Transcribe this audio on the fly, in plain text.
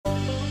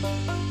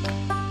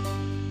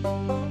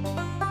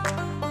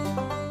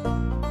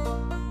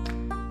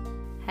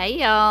Hey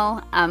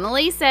y'all, I'm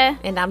Elisa.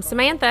 And I'm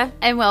Samantha.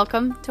 And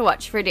welcome to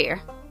Watch for Deer.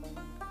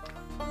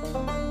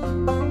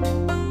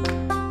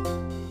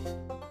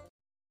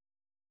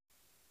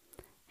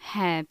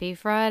 Happy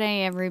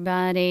Friday,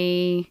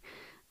 everybody.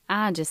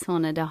 I just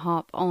wanted to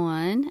hop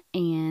on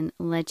and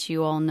let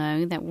you all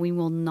know that we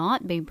will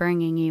not be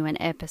bringing you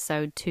an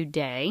episode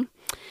today.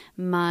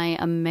 My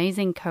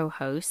amazing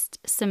co-host,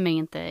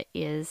 Samantha,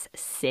 is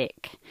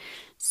sick.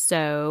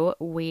 So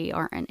we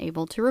are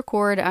unable to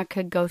record. I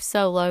could go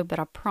solo, but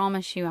I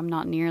promise you I'm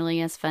not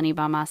nearly as funny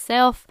by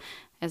myself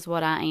as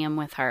what I am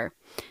with her.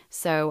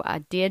 So I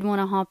did want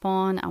to hop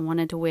on. I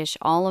wanted to wish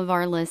all of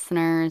our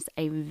listeners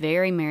a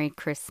very Merry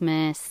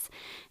Christmas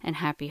and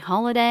Happy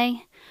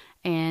Holiday.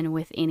 And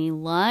with any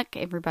luck,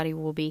 everybody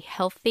will be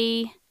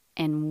healthy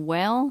and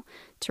well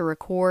to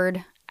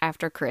record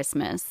after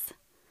Christmas.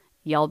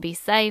 Y'all be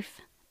safe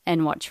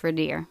and watch for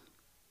deer.